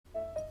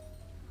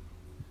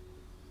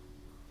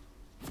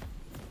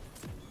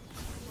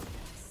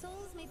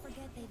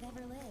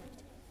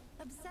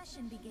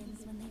obsession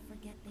begins when they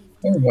forget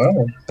they've Oh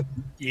wow.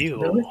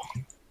 Ew. Really?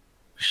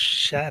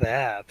 Shut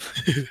up.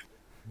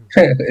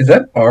 Is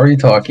that Ari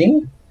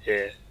talking?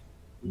 Yeah.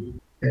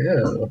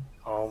 Ew.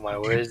 Oh my,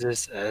 where is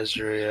this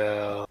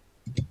Ezreal?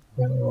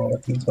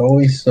 Oh, he's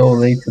always so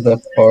late to the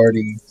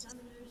party.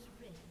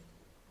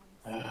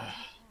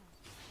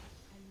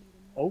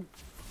 Oh.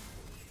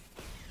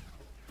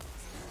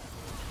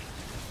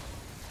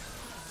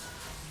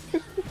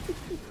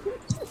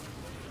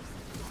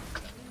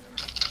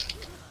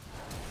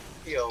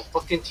 Yo,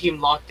 fucking team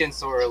locked in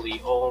so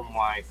early. Oh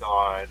my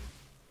god.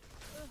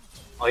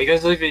 Oh, you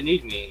guys don't even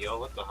need me. Yo,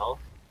 what the hell?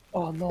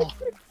 Oh no.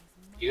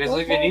 You guys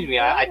don't even need me.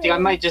 I think I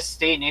might just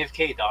stay in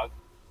AFK, dog.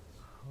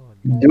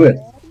 Do it.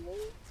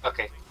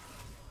 Okay.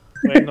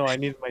 Wait, no, I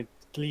need my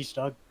leash,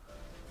 dog.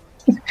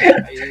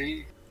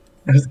 I...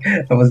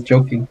 I was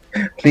joking.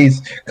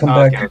 Please come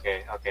okay,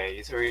 back.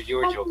 okay. You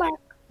were joking.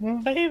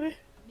 Baby.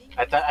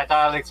 I thought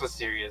Alex was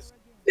serious.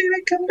 Baby,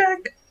 come back.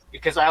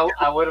 Because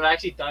I would have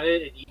actually done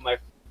it and eaten my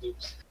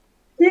loops.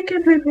 You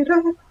can rip it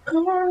off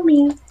for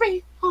me.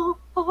 Oh.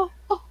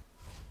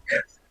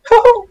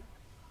 Oh,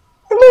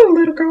 hello,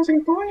 little girls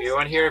and boys. You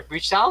want to hear a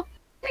breach sound?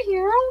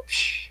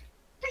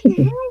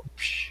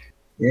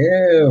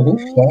 Yeah, who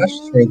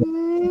flashed for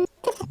them?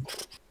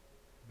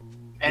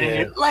 And Yeah.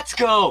 then, let's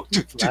go!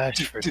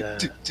 Flash for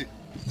that.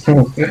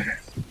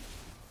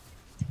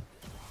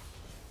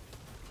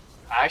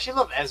 I actually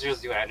love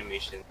Ezreal's new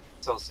animation.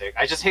 So sick.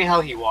 I just hate how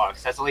he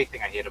walks. That's the only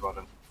thing I hate about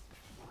him.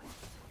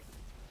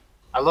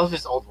 I love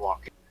his old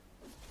walk.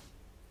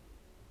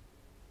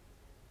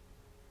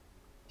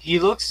 He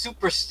looks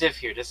super stiff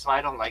here. That's why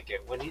I don't like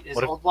it. When his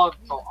What if- old walk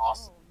felt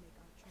awesome.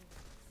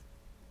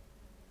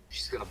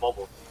 She's gonna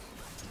bubble.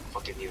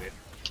 Fucking knew it.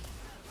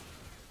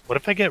 What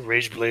if I get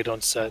Rage Blade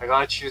on set? I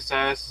got you,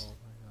 Sass.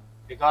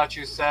 I got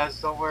you, Sass.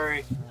 Don't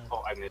worry.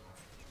 Oh, I missed.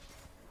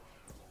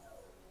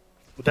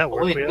 Would that Oh,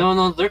 work? wait, for you?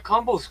 no, their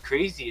combo's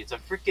crazy. It's a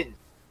freaking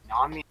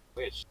Nami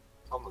Witch.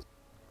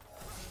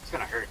 It's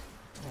gonna hurt.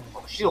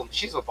 Oh,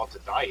 she's about to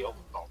die. Oh,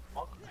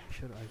 what the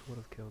fuck? I would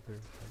have killed her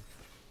if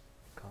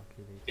I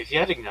calculated. If you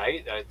had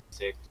Ignite, that'd be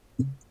sick.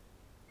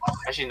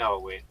 Actually, no,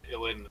 wait. It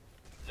wouldn't.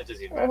 That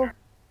doesn't even matter.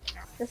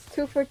 That's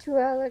 2 for 2,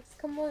 Alex.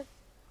 Come on.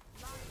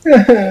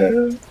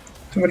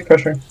 Too much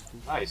pressure.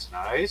 Nice.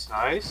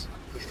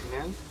 Pushing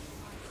in.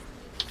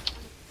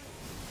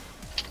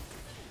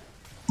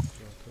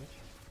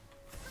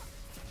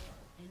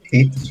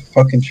 Hate this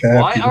fucking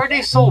chat. Why are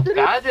they so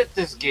bad at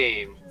this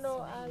game?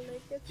 No, Alex.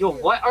 It's Yo,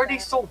 really why are they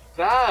bad. so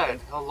bad?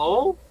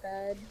 Hello?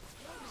 Bad.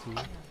 See,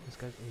 this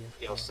guy's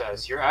AFK. Yo,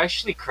 Sass, you're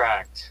actually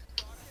cracked.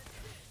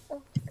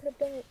 Oh, could have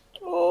done it.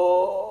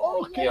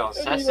 Oh, okay. Yo,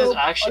 Sass is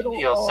actually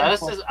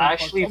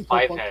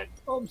 5-head.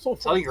 I'm so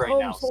Tell you right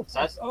now,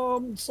 Sass.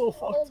 I'm so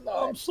fucked.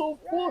 I'm so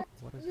fucked.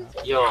 What is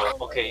happening? Yo,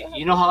 okay,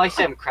 you know how I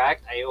say I'm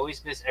cracked? I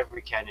always miss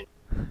every cannon.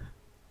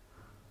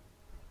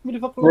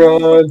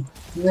 Run.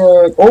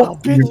 Oh, Oh,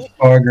 bitch. you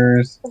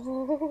poggers.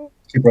 Oh,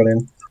 Keep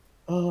running.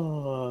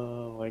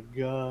 Oh my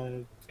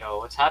god. Yo,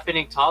 what's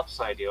happening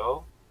topside,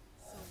 yo?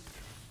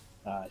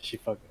 She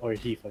fucked, or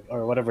he fucked,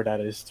 or whatever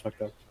that is. It's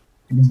fucked up.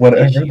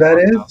 Whatever She that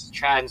fucked is. up.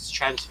 Trans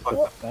fucked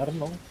up. I don't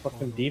know.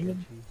 Fucking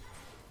demon.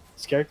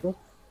 Scarecrow.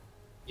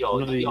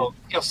 Yo,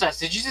 Sass,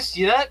 did you just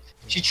see that?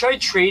 She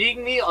tried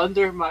trading me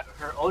under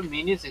her own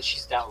minions and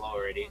she's that low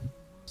already.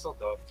 So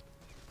dope.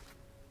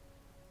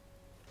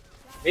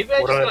 Maybe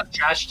I What just do I- got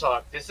trash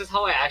talk. This is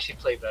how I actually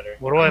play better.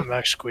 What do I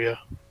max Squia?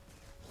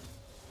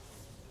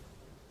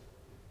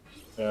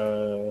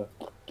 Are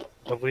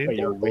W?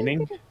 you winning?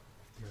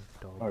 You're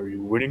dumb. Are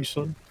you winning,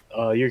 son?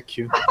 You're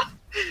cute.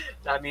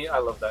 That me, I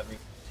love that me.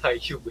 Are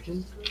you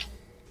win?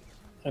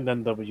 And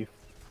then W.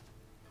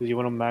 Because you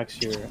want to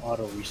max your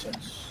auto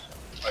resets.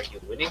 Are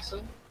you winning,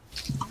 son?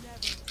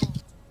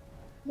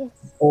 yes.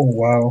 Oh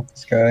wow,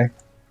 this guy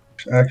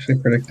actually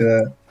predicted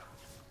that.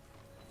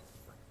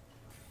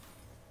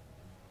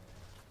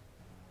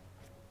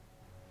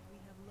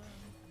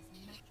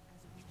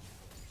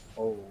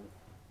 Oh.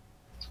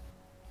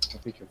 I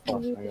think you're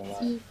fast. I got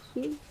that.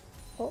 EQ.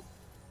 Oh.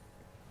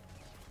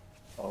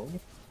 Oh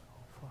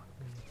fuck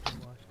me! Don't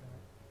watch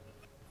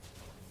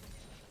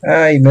that.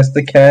 Ah, you missed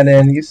the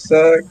cannon. You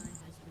suck.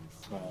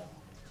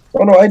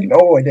 Oh no, I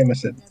did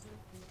miss it.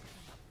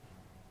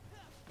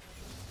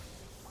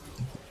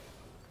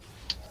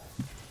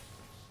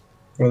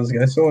 Bro, this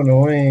guy's so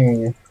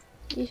annoying.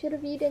 You should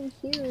have eaten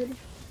Q'd.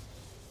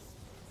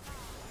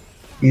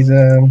 He's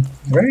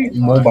very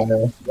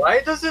mobile.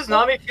 Why does this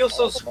Nami feel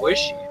so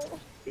squishy?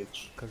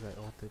 Bitch. Because I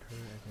ulted her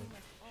and then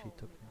she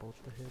took both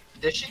the hits.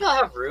 Does she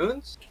not have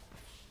runes?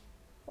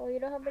 Oh, you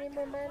don't have any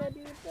more mana,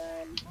 dude.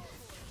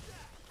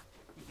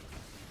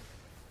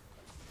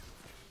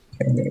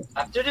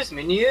 After this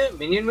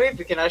minion wave,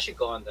 we can actually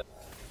go on them.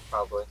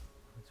 Probably.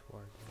 It's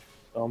ward.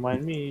 Don't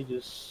mind me,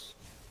 just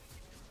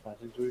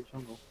passing through your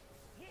jungle.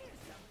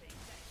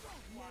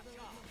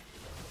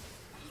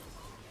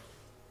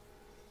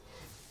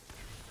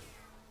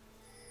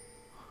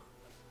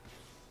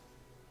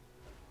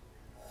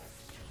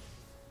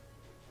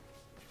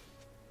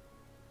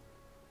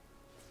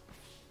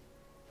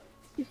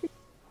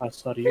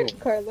 Asario.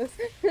 Carlos.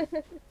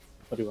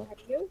 What do you want?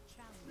 Adios.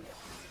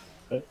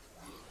 What?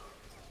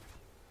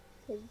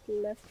 I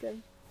left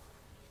him.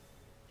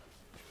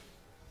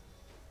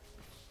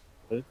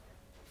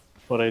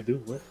 What I do?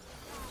 What?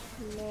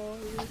 No,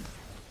 he's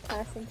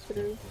passing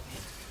through.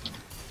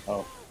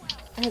 Oh.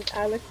 And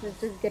Alex is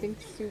just getting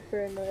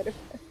super annoyed.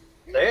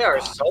 They are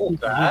so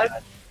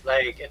bad.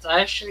 Like, it's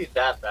actually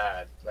that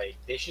bad. Like,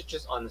 they should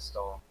just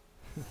uninstall.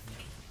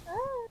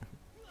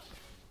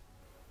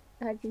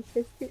 I'd be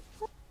fisted.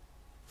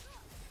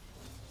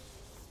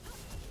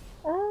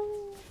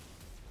 Oh.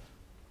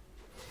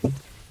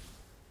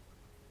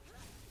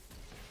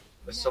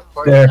 The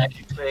support There. is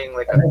actually playing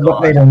like I a have my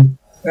god. item.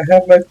 I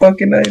have my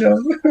fucking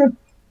item.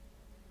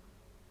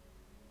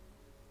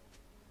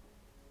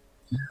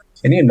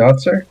 Can you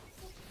not, sir?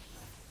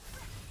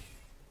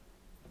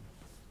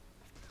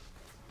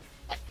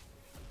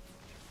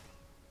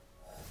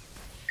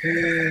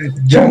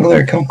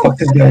 Jungler, come fuck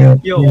this guy up.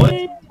 Yo, what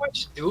is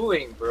Twitch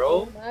doing,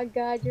 bro? Oh my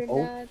god, you're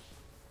Oh. not.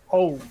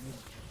 Oh.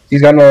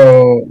 He's got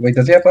no. Wait,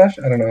 does he have flash?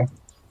 I don't know.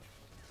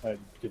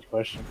 Good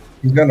question.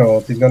 He's got no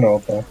ult. He's got no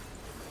ult though.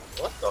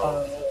 What the?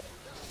 Uh,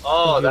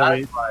 Oh, yeah, that's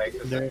wait. why,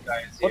 because There- this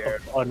guy is what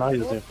here. the? Oh, now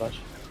he's doing flash.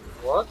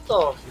 What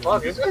the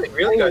fuck? This guy's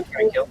really gonna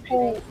try and kill me.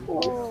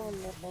 Oh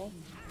no.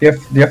 Do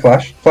you have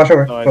flash? Flash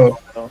over. No, I Oh,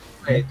 don't. No.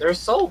 Wait, they're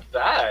so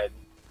bad.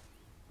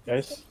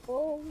 Guys,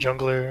 Oh,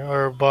 Jungler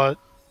or bot.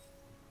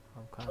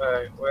 I'm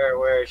kind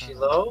Where is she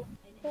low?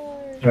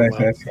 God. nice,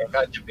 nice. I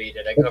got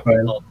debated. I That's could fine.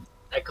 recall.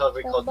 I could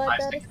recall Somebody 5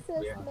 got seconds assist,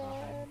 clear.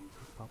 man.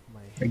 pop my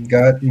I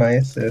got my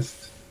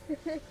assist.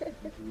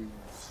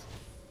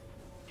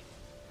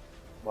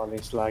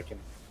 Marley's lagging.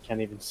 Can't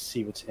even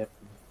see what's happening.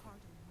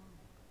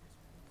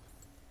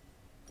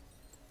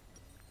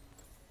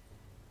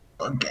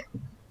 Okay.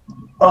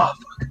 Oh,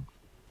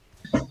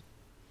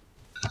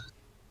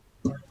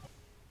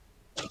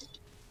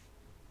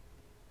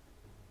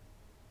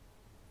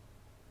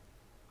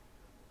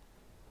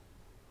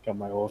 Got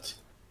my ult.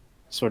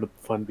 Sort of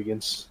fun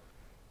begins.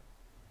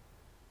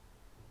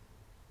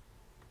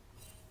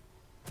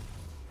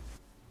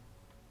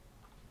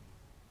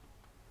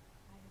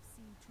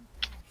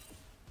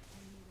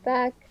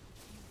 Back.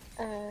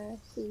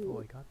 See.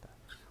 Oh, I got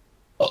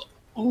that.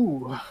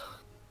 Ooh,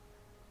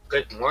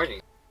 Good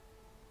morning.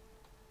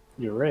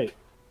 you're right.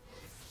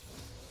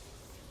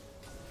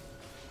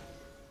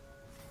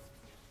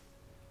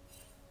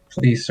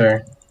 please,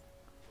 sir.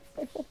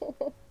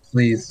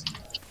 Please.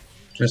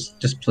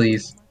 Just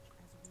please.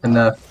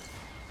 Enough.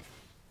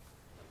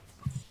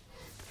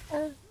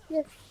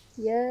 Yes.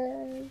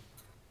 Yes.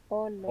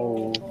 Oh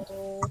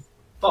no.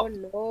 Oh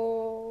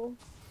no.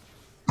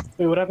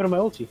 Wait, what happened to my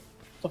ulti?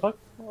 What the fuck?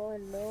 Oh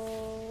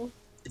no.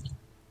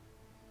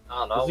 I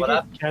don't know Does it what get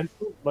happened.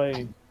 cancelled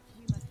by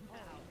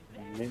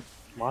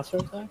monster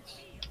attacks?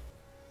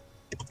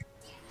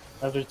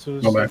 After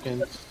 2 Go back.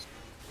 seconds.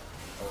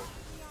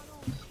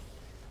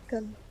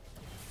 Come.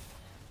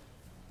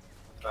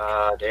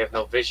 They have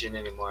no vision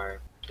anymore.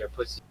 They're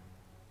pussy.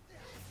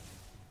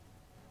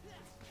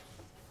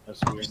 That's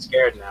They're weird.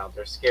 scared now.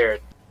 They're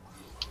scared.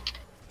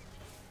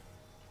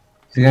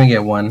 He's gonna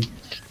get one.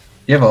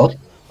 You have ult?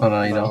 Oh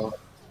no, you don't. No.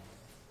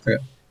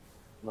 Okay.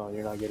 No,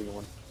 you're not getting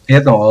one. He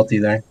has no ult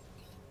either.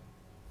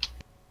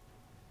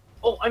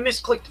 Oh, I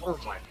misclicked. Oh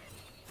my.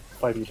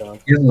 Fight you dog.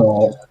 He has no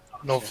ult.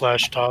 No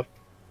flash top.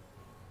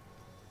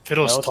 My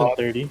Fiddle's ult's at top.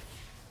 30.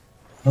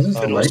 How's this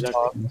Oh, the was light?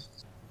 top.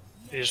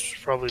 He's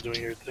probably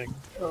doing your thing.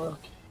 Can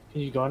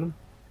you got him?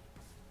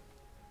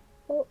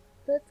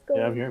 Let's go.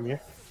 Yeah, I'm here, I'm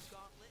here.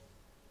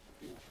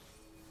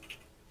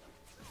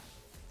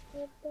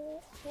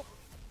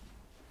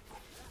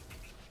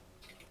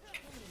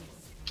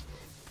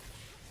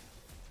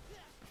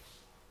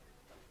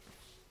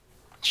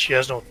 She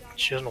has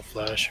no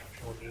flash. If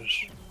you want to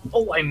just...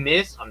 Oh, I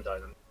missed. I'm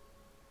done.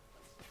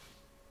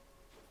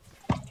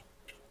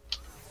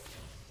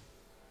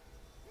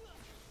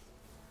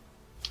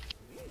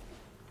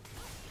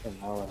 And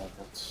now what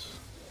happens?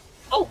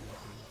 Oh,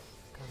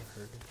 Kind of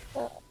heard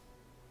it.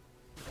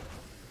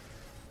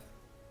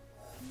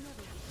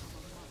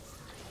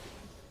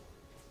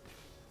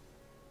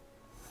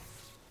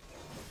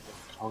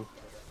 Conk.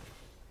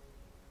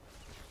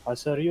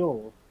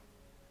 Asario.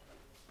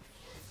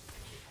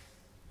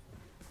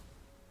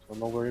 Don't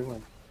know where he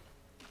went.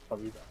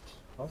 Probably back.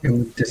 Oh,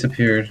 It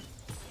disappeared.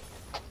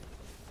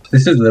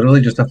 This is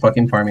literally just a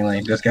fucking farming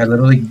lane. This guy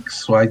literally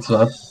swipes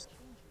up.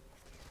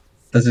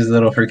 Does his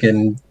little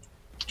freaking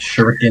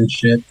shuriken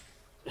shit.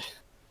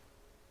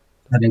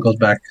 And then goes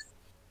back.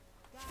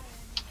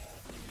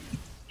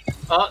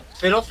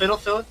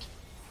 fiddle.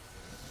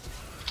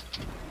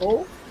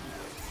 oh.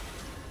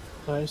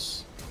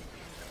 Nice.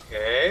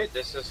 Okay,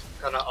 this is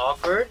kind of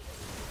awkward.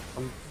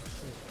 Um,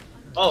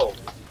 Oh,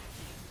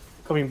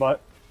 Coming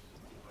bot.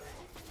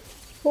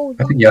 Oh,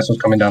 I think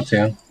Yasuo's coming down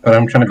too, but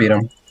I'm trying to beat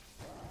him.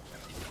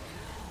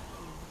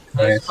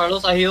 Nice.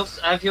 Carlos, I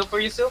have heal for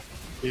you still.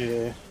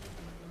 Yeah.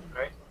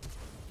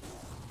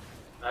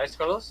 Nice,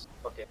 Carlos.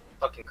 Okay,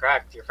 fucking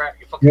cracked. You're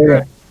fucking Yeah.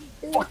 cracked.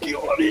 Fuck you,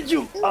 what did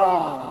you?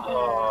 Ah.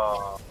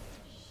 Oh,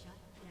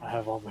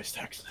 have all my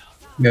stacks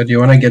now. Yo, do you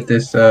want to get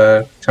this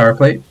tower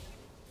plate?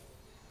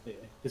 Yeah,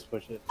 just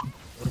push it.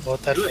 What about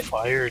that Do it.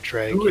 fire Do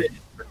dragon? it.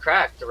 We're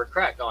cracked. We're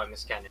cracked. Oh, I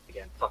missed cannon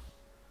again. Fuck.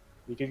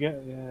 You could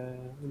get,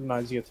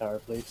 reminds you of tower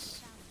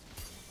plates.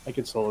 I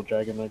could solo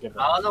dragon again.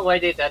 I don't know why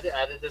they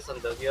added this on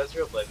W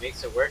Ezreal, but it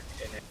makes it work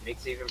and it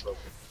makes it even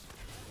broken.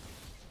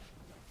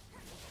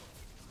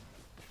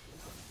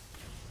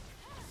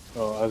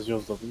 Oh,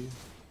 Azrael's W.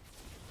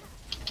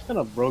 Kind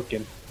of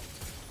broken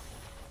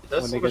It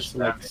does when so they get much to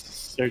like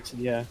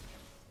damage.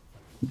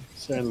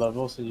 certain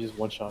levels, and you just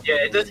one shot. Yeah,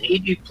 it does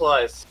 80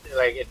 plus.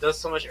 Like it does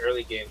so much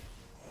early game.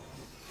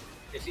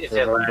 If it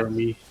Remember lands.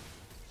 me.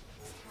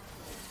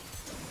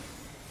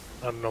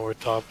 I don't know where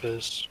top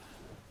is.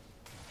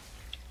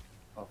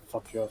 Oh,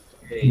 fuck you up.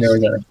 Hey, There we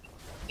go.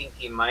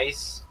 stinky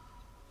mice.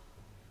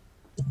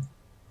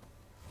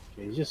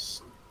 Okay, you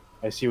just.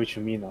 I see what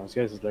you mean now. This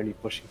guy's literally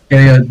pushing.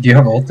 Yeah, do you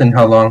have ult in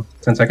how long?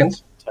 10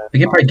 seconds? We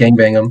can probably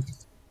gangbang him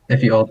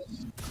if you ult.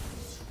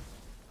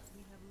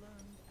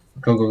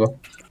 Go, go, go.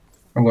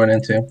 I'm going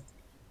in too.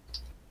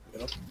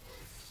 Get up.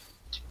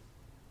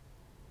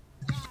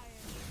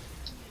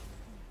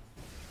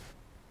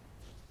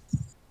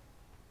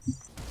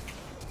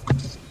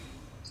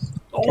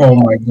 Oh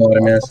my god, I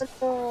missed.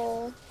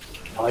 Oh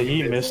Oh,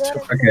 he missed too.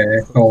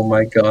 Okay, oh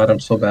my god, I'm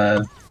so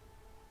bad.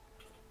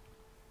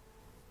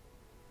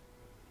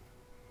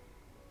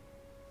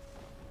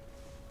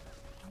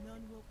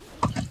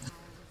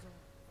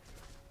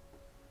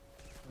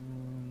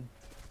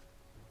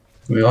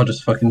 We all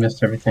just fucking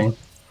missed everything.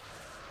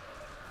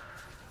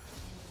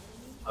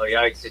 Oh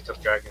yikes! They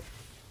took dragon.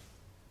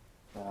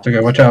 It's okay,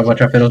 watch out,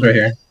 Fiddle's right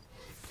here.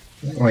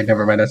 Oh wait,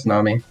 never mind, that's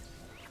Nami.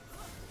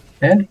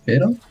 And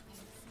Fiddle?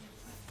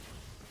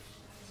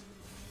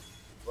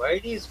 Why are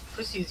these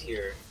pussies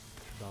here?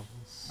 Level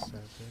 7.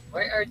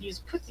 Why are these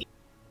pussies?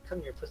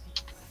 Come here, pussy.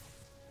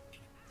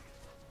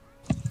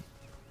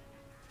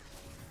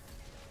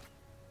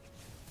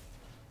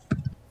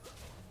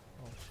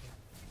 Oh shit.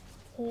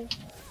 okay.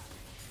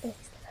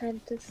 It's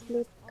time to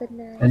sleep. Good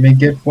night. Let me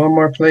get one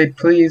more plate,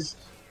 please.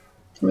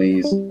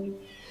 Please. No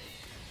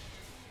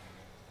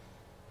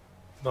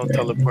Yeah.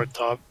 teleport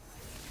top.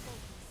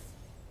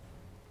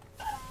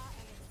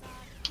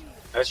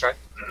 Nice try.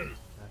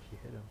 Actually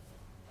hit him.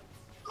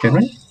 Get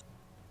me?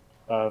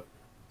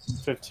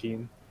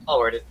 15. I'll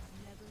word it.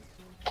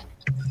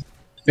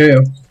 Yeah, yeah.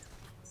 Yeah,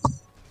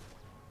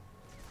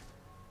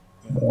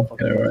 Oh,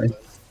 fuck okay, you. right.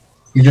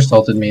 You just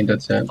ulted me,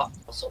 that's it. Fuck,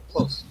 I was so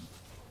close.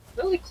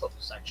 Really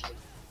close, actually.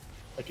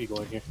 I could go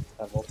in here.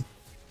 Have ult.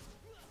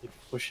 He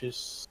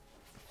pushes.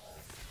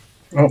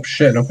 Oh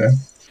shit, okay.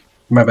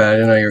 My bad, I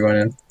didn't know you were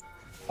going in.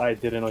 I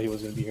didn't know he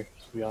was gonna be here,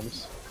 to be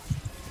honest.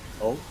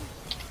 Oh,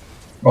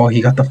 Oh,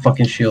 he got the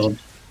fucking shield.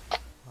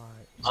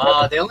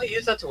 Alright. They only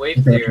use that to wave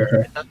Okay, clear. okay.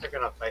 I thought they're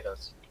gonna fight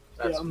us.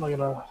 That's yeah, I'm not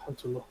gonna. I'm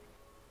too low.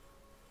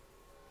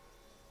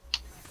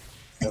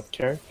 Yep,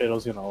 care.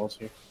 Fiddle's gonna ult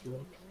here. if you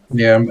like.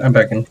 Yeah, I'm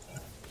backing.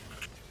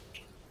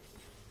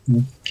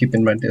 I'm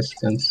keeping my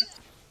distance.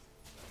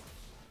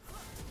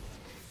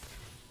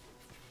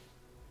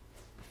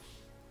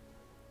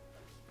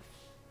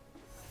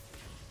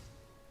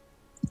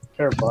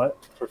 Care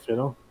bot for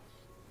Fiddle.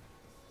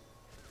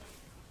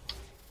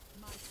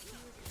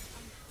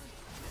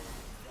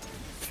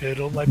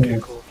 Fiddle my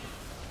pickle.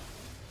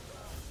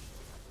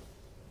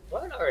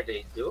 What are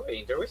they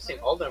doing? They're wasting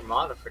all their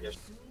mana for this.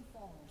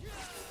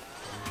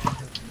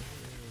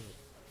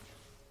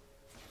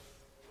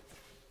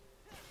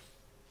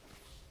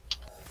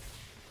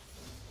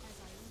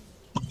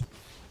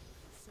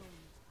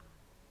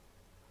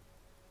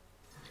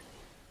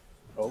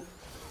 Oh.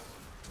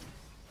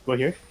 Go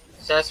here.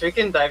 Sass, we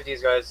can dive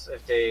these guys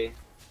if they.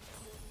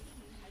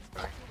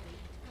 Alright.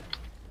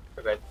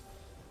 We're good.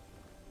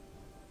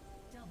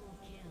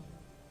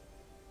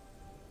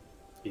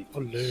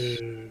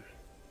 Olé.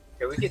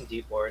 Okay, we can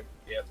deep ward.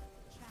 Yep.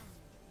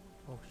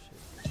 Oh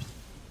shit.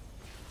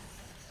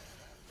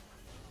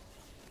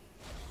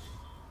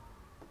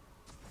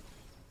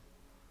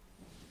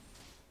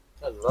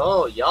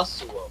 Hello,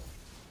 Yasuo.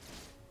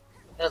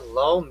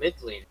 Hello, mid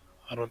lane.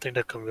 I don't think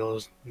that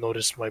Camille's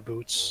noticed my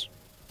boots.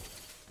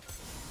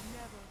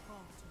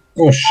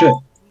 Oh shit.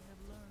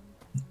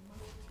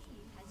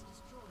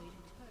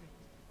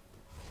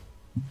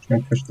 Try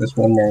and push this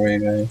one more way,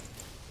 guys.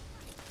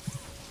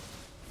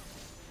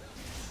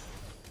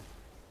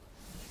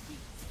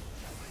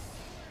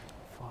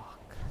 Fuck.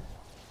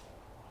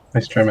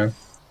 Nice try, man.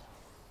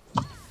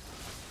 Oh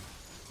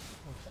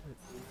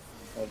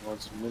shit.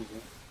 Everyone's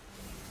moving.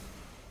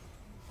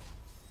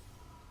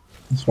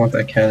 Just want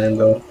that cannon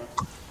though.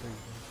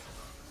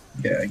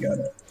 There you Yeah, I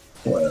got it.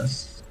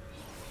 Bless.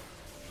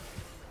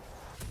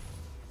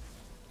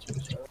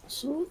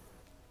 So,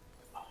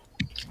 go.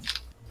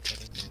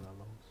 Getting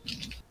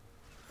Morellos.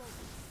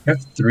 I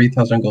have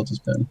 3,000 gold to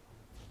spend.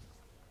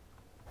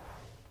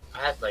 I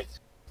had like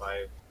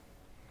 5.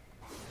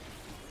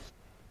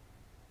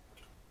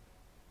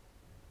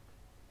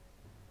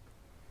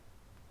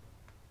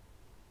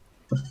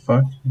 The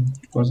fuck?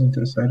 Goes into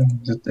the side of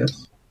is it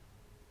this?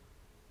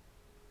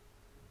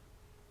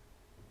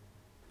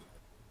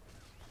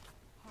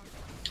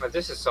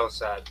 This is so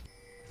sad.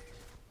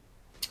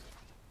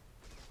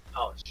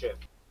 Oh shit.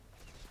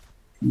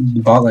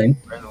 Bot lane.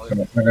 Ran away.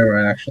 Never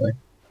mind, actually.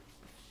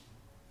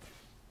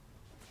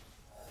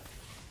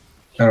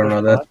 I don't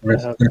know. That's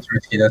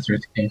risky. That's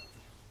risky.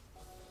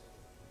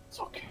 It's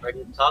okay. What are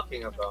you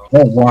talking about?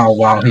 Oh wow,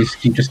 wow.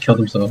 He just killed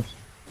himself.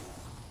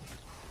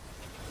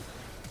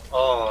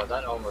 Oh,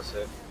 that almost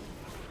hit.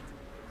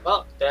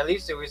 Well, at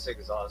least it was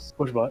exhaust.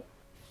 Push bot.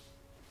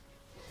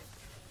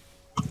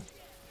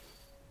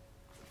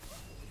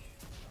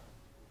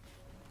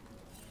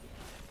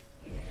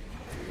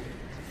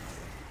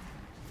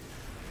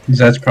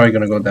 Zed's probably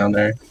gonna go down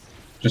there,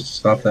 just to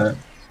stop that.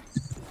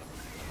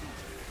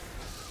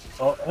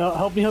 Oh,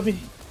 help me, help me.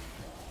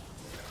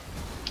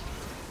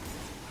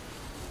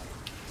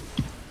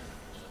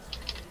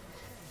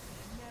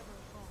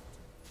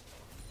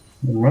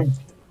 Never mind.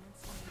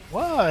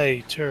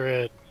 Why,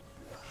 turret?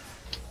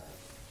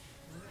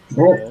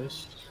 Oh,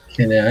 Yes.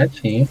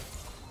 Kinachi.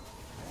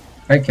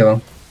 I kill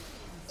him.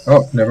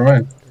 Oh, never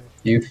mind.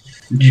 You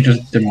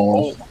just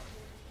demolished.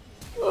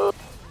 Come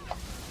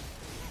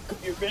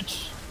here,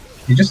 bitch.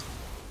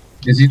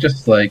 Is he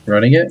just like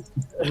running it?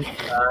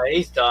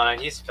 He's done.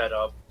 He's fed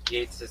up. He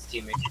hates his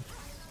teammate.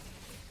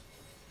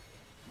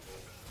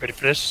 Ready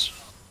for this?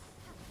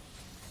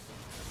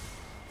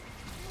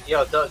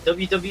 Yo,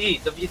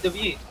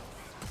 WWE.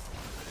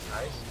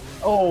 Nice.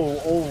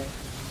 Oh.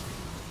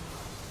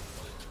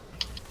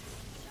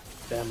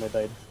 Damn, I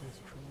died.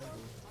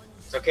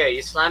 It's okay.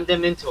 You slammed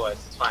him into us.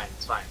 It's fine.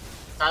 It's fine.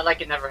 It's not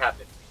like it never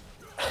happened.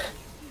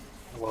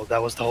 Well,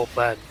 that was the whole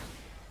plan.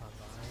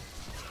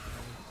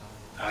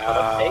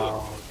 Okay.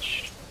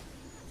 Ouch.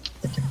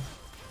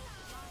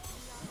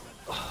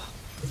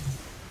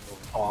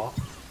 Aw.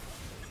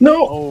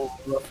 No. Oh,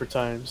 rougher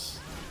times.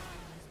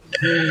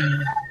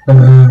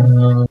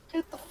 Uh,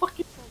 Get the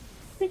fucking.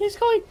 Where he's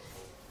going?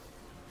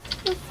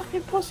 You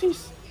fucking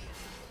pussies.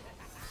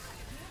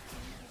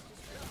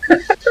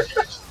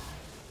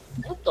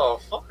 What the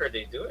fuck are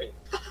they doing?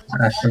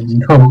 I have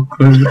no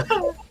clue.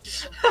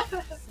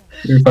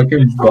 You're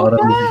fucking bottom.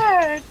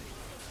 Oh,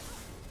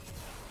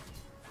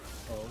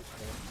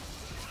 okay.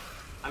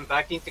 I'm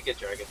backing to get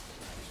dragon.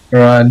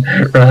 Run,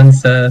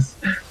 Sass,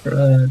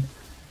 run.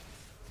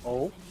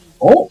 Oh,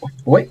 Oh,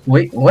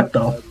 wait, what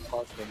the?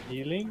 fucking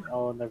healing?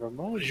 Oh, never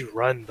Why mind. did you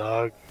run,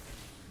 dog?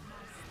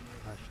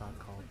 Last shot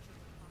called.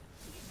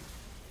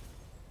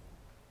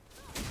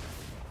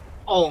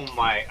 Oh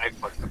my! I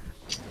fucked up.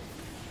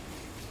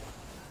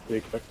 Do you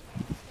expect?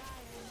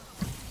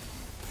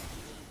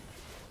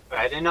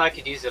 I didn't know I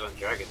could use it on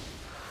dragon.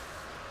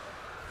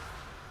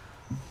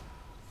 I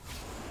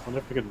wonder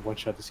if we could one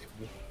shot this guy.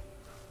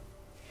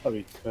 Oh,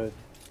 we could.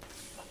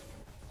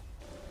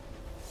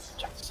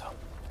 Check this out.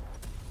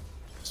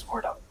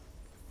 Sword out.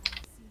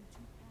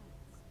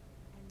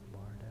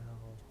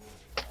 Mardell.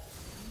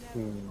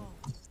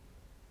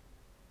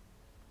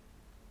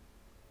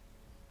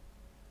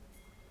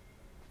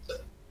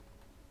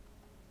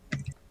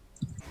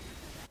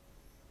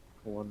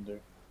 I wonder.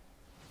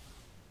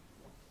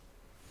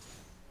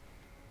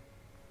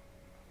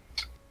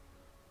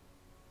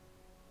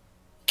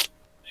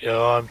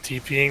 Yo, I'm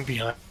TPing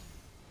behind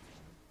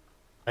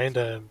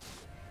them.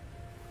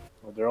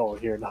 Well, they're all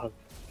here now.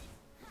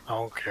 I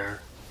don't care.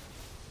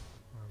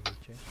 Or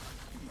reaching.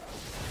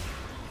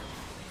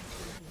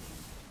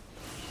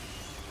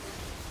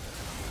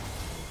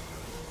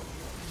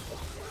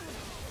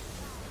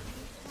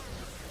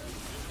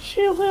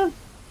 Shield him!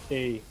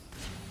 Hey.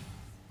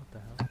 What the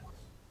hell?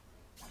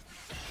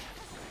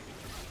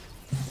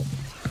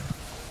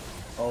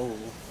 Oh.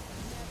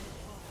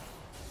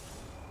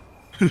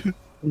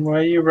 Why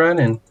are you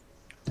running?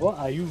 What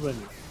are you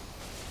running?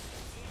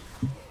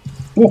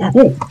 Oh,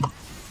 oh.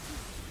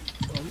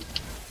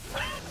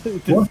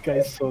 This What?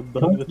 guy's so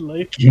done with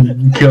life.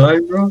 Guy,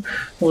 bro,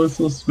 I was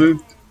so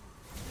spooked.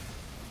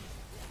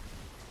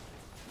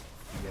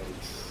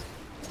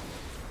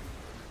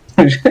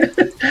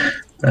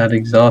 Yikes. That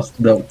exhaust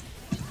though.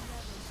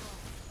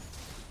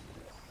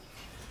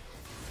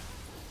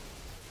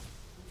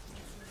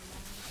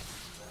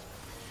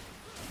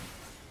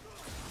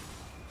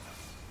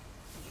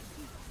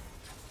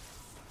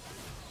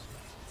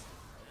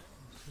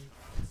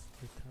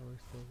 The tower's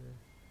still there.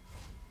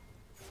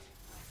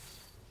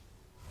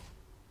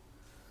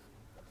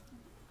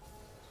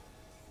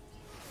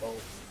 Oh.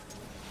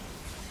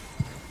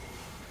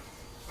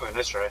 Oh,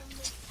 nice try.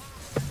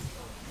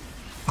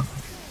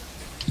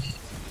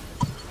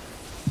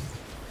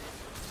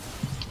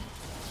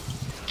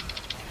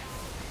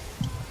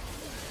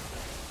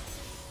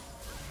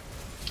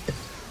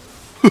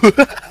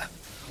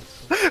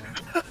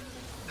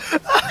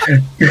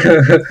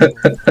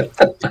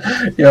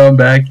 Yo, I'm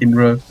backing,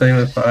 bro. Playing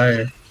with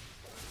fire.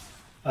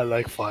 I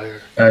like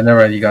fire. Never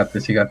mind. You got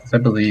this. You got this. I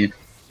believe.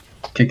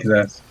 Kick his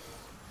ass.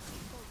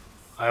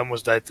 I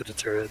almost died to the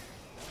turret.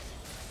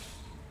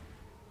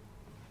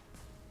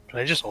 Can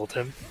I just ult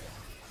him?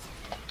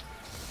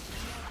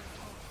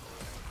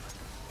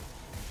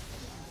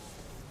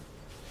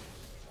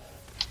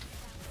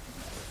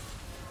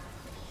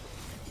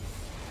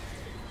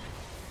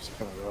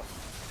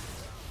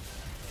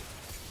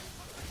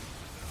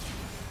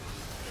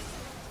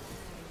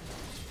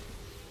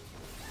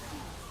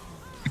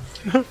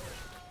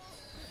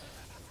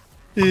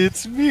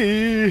 It's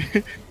me.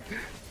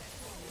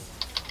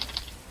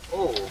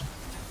 Oh.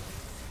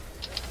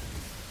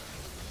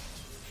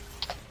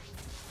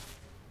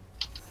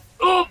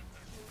 Oh!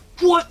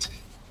 What?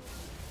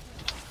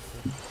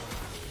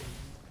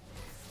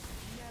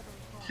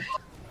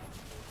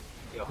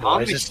 Yo, how Why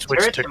many is this Twitch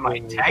turrets am I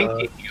tickling me,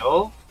 tanking,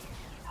 yo?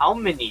 How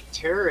many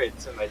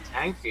turrets am I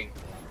tanking?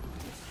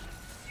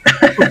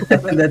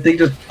 That thing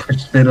just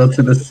pushed Fiddle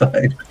to the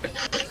side.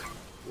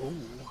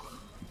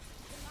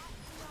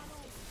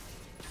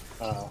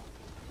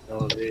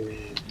 No, the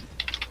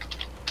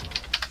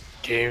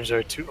games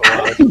are too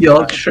old.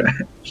 Y'all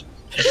trash.